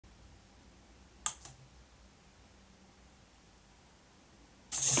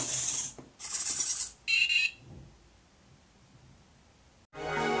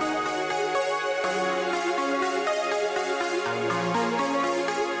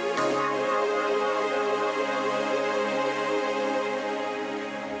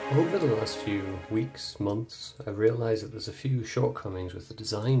Over the last few weeks, months, I've realised that there's a few shortcomings with the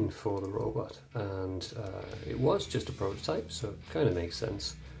design for the robot, and it was just a prototype, so it kind of makes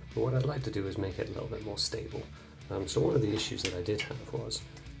sense. But what I'd like to do is make it a little bit more stable. So one of the issues that I did have was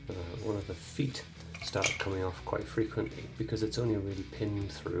one of the feet started coming off quite frequently because it's only really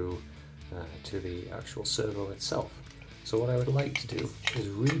pinned through to the actual servo itself. So what I would like to do is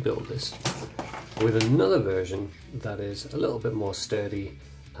rebuild this with another version that is a little bit more sturdy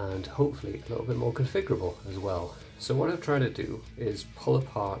and hopefully a little bit more configurable as well. So what I've tried to do is pull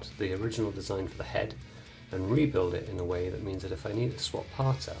apart the original design for the head and rebuild it in a way that means that if I need to swap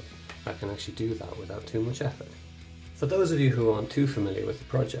parts out, I can actually do that without too much effort. For those of you who aren't too familiar with the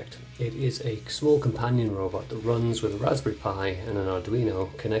project, it is a small companion robot that runs with a Raspberry Pi and an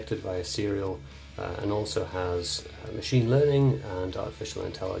Arduino connected via serial, and also has machine learning and artificial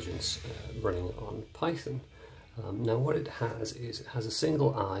intelligence running on Python. Now what it has is it has a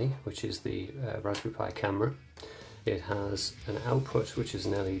single eye, which is the Raspberry Pi camera. It has an output, which is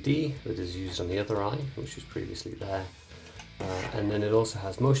an LED that is used on the other eye, which was previously there. And then it also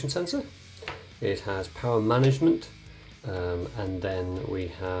has motion sensor. It has power management, and then we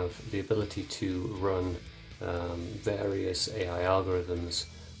have the ability to run various AI algorithms,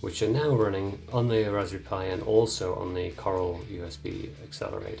 which are now running on the Raspberry Pi and also on the Coral USB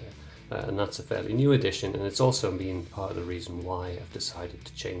accelerator. And that's a fairly new addition, and it's also been part of the reason why I've decided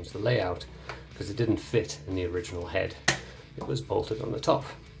to change the layout, because it didn't fit in the original head. It was bolted on the top.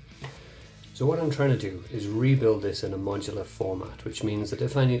 So what I'm trying to do is rebuild this in a modular format, which means that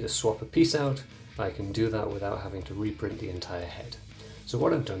if I need to swap a piece out, I can do that without having to reprint the entire head. So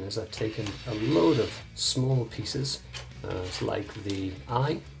what I've done is I've taken a load of small pieces, like the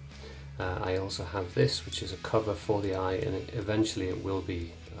eye. I also have this, which is a cover for the eye, and eventually it will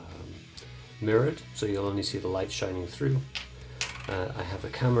be mirrored, so you'll only see the light shining through. I have a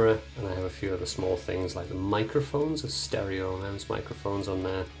camera, and I have a few other small things like the microphones, the stereo MEMS microphones on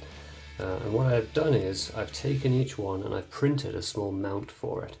there. And what I've done is I've taken each one and I've printed a small mount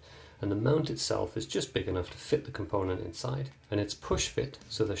for it. And the mount itself is just big enough to fit the component inside. And it's push fit,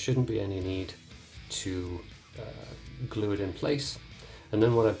 so there shouldn't be any need to glue it in place. And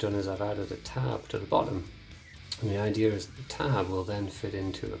then what I've done is I've added a tab to the bottom. And the idea is that the tab will then fit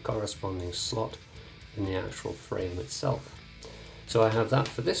into a corresponding slot in the actual frame itself. So I have that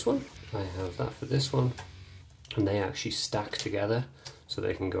for this one, I have that for this one, and they actually stack together so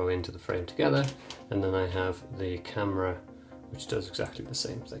they can go into the frame together. And then I have the camera, which does exactly the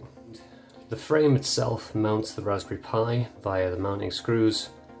same thing. The frame itself mounts the Raspberry Pi via the mounting screws,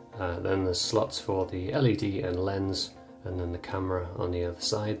 then there's slots for the LED and lens, and then the camera on the other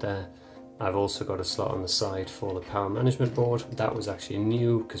side there. I've also got a slot on the side for the power management board. That was actually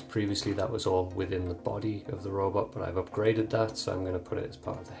new because previously that was all within the body of the robot, but I've upgraded that, so I'm going to put it as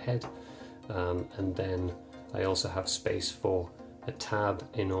part of the head. And then I also have space for a tab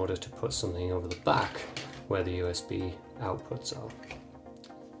in order to put something over the back where the USB outputs are.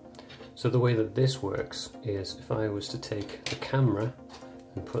 So the way that this works is if I was to take the camera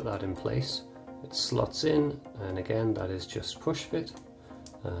and put that in place, it slots in, and again that is just push fit.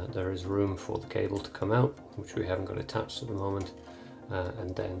 There is room for the cable to come out, which we haven't got attached at the moment,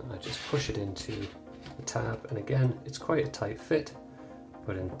 and then I just push it into the tab, and again it's quite a tight fit,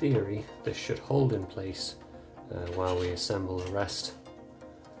 but in theory this should hold in place while we assemble the rest,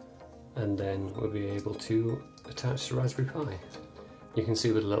 and then we'll be able to attach the Raspberry Pi. You can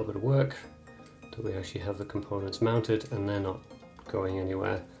see with a little bit of work that we actually have the components mounted and they're not going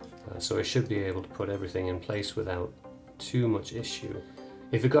anywhere, so I should be able to put everything in place without too much issue.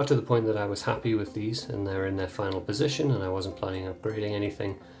 If it got to the point that I was happy with these and they're in their final position and I wasn't planning on upgrading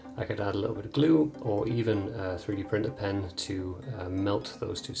anything, I could add a little bit of glue or even a 3D printer pen to melt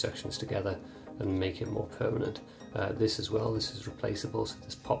those two sections together and make it more permanent. This as well, this is replaceable, so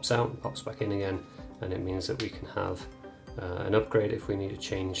this pops out and pops back in again, and it means that we can have an upgrade if we need to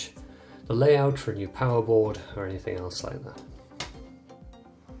change the layout for a new power board or anything else like that.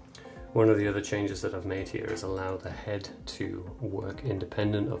 One of the other changes that I've made here is allow the head to work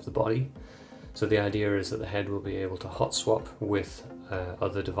independent of the body. So the idea is that the head will be able to hot swap with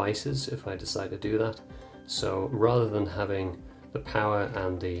other devices if I decide to do that. So rather than having the power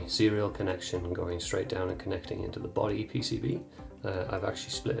and the serial connection going straight down and connecting into the body PCB, I've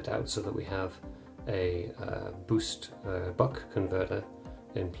actually split it out so that we have a buck converter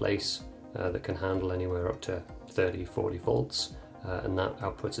in place that can handle anywhere up to 30-40 volts. And that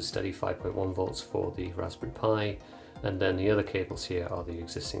outputs a steady 5.1 volts for the Raspberry Pi, and then the other cables here are the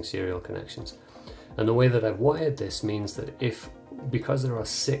existing serial connections. And the way that I've wired this means that because there are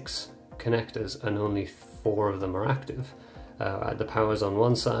 6 connectors and only 4 of them are active, The power's on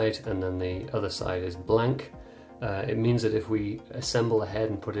one side and then the other side is blank. It means that if we assemble the head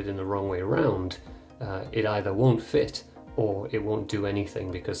and put it in the wrong way around, it either won't fit or it won't do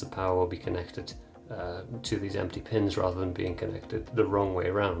anything because the power will be connected to these empty pins rather than being connected the wrong way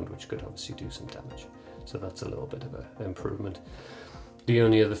around, which could obviously do some damage. So that's a little bit of an improvement. The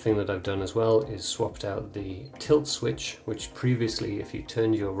only other thing that I've done as well is swapped out the tilt switch, which previously, if you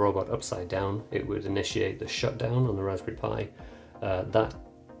turned your robot upside down, it would initiate the shutdown on the Raspberry Pi. That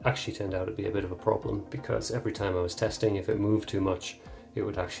actually turned out to be a bit of a problem because every time I was testing, if it moved too much, it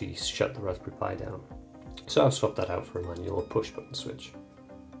would actually shut the Raspberry Pi down. So I've swapped that out for a manual push button switch.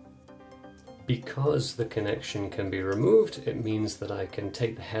 Because the connection can be removed, it means that I can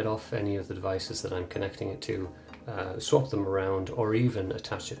take the head off any of the devices that I'm connecting it to, swap them around, or even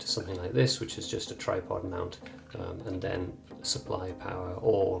attach it to something like this, which is just a tripod mount, and then supply power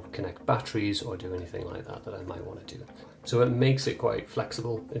or connect batteries or do anything like that that I might want to do. So it makes it quite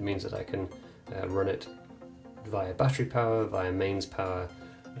flexible. It means that I can run it via battery power, via mains power.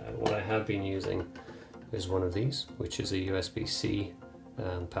 What I have been using is one of these, which is a USB-C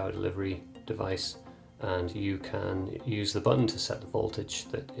power delivery device, and you can use the button to set the voltage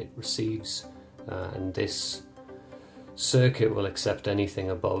that it receives, and this circuit will accept anything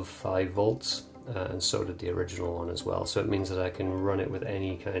above 5 volts, and so did the original one as well. So it means that I can run it with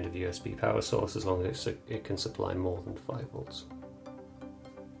any kind of USB power source as long as it can supply more than 5 volts.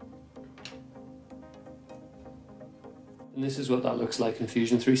 And this is what that looks like in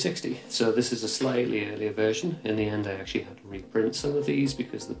Fusion 360. So this is a slightly earlier version. In the end I actually had to reprint some of these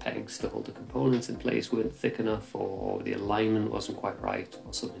because the pegs to hold the components in place weren't thick enough, or the alignment wasn't quite right,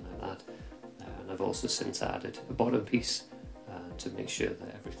 or something like that. And I've also since added a bottom piece to make sure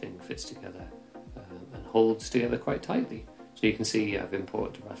that everything fits together and holds together quite tightly. So you can see I've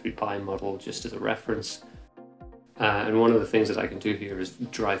imported the Raspberry Pi model just as a reference. And one of the things that I can do here is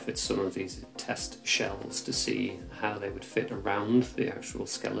dry fit some of these test shells to see how they would fit around the actual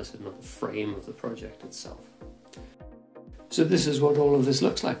skeleton of the frame of the project itself. So this is what all of this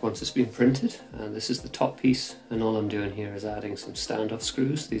looks like once it's been printed, and this is the top piece, and all I'm doing here is adding some standoff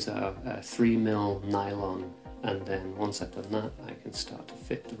screws. These are 3mm nylon, and then once I've done that I can start to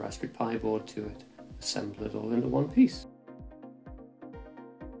fit the Raspberry Pi board to it, assemble it all into one piece.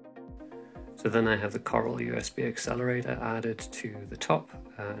 So then I have the Coral USB accelerator added to the top,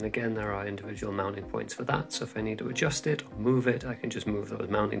 and again there are individual mounting points for that, so if I need to adjust it or move it, I can just move those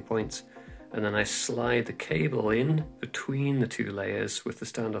mounting points. And then I slide the cable in between the two layers with the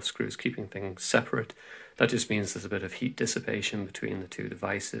standoff screws, keeping things separate. That just means there's a bit of heat dissipation between the two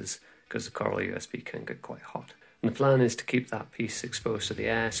devices because the Coral USB can get quite hot. And the plan is to keep that piece exposed to the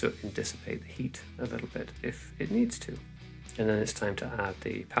air so it can dissipate the heat a little bit if it needs to. And then it's time to add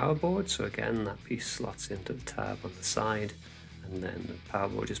the power board. So again, that piece slots into the tab on the side, and then the power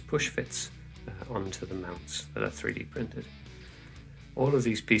board just push fits onto the mounts that are 3D printed. All of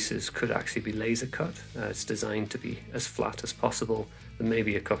these pieces could actually be laser cut. It's designed to be as flat as possible. There may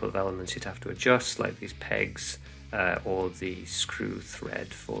be a couple of elements you'd have to adjust, like these pegs or the screw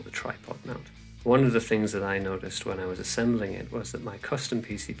thread for the tripod mount. One of the things that I noticed when I was assembling it was that my custom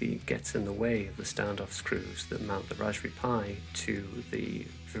PCB gets in the way of the standoff screws that mount the Raspberry Pi to the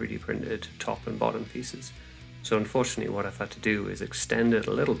 3D printed top and bottom pieces. So unfortunately what I've had to do is extend it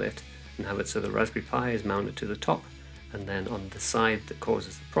a little bit and have it so the Raspberry Pi is mounted to the top, and then on the side that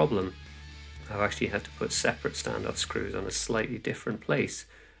causes the problem I've actually had to put separate standoff screws on a slightly different place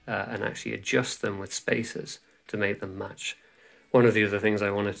and actually adjust them with spacers to make them match. One of the other things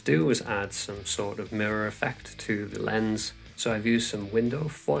I wanted to do was add some sort of mirror effect to the lens. So I've used some window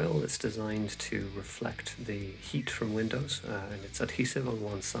foil that's designed to reflect the heat from windows, and it's adhesive on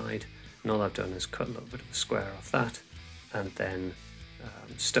one side, and all I've done is cut a little bit of a square off that and then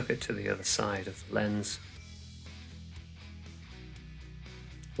stuck it to the other side of the lens.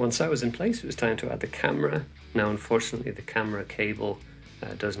 Once that was in place, it was time to add the camera. Now unfortunately the camera cable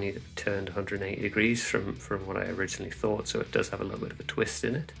does need to be turned 180 degrees from what I originally thought, so it does have a little bit of a twist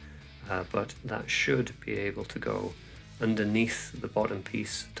in it, but that should be able to go underneath the bottom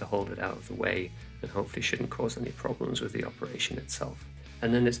piece to hold it out of the way, and hopefully shouldn't cause any problems with the operation itself.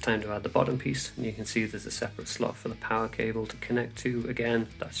 And then it's time to add the bottom piece, and you can see there's a separate slot for the power cable to connect to. Again,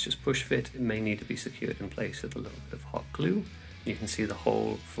 that's just push fit. It may need to be secured in place with a little bit of hot glue. You can see the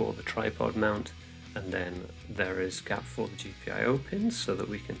hole for the tripod mount, and then there is gap for the GPIO pins so that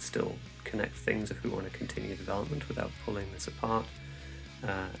we can still connect things if we want to continue development without pulling this apart.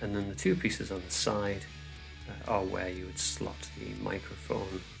 And then the two pieces on the side are where you would slot the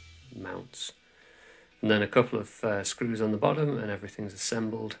microphone mounts. And then a couple of screws on the bottom and everything's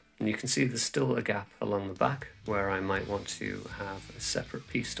assembled. And you can see there's still a gap along the back where I might want to have a separate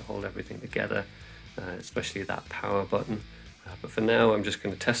piece to hold everything together, especially that power button. But for now I'm just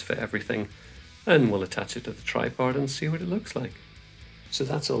going to test fit everything and we'll attach it to the tripod and see what it looks like. So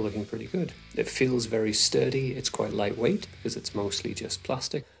that's all looking pretty good. It feels very sturdy, it's quite lightweight because it's mostly just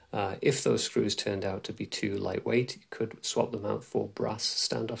plastic. If those screws turned out to be too lightweight, you could swap them out for brass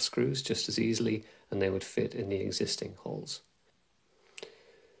standoff screws just as easily and they would fit in the existing holes.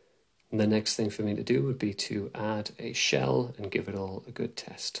 And the next thing for me to do would be to add a shell and give it all a good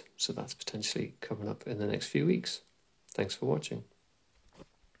test. So that's potentially coming up in the next few weeks. Thanks for watching.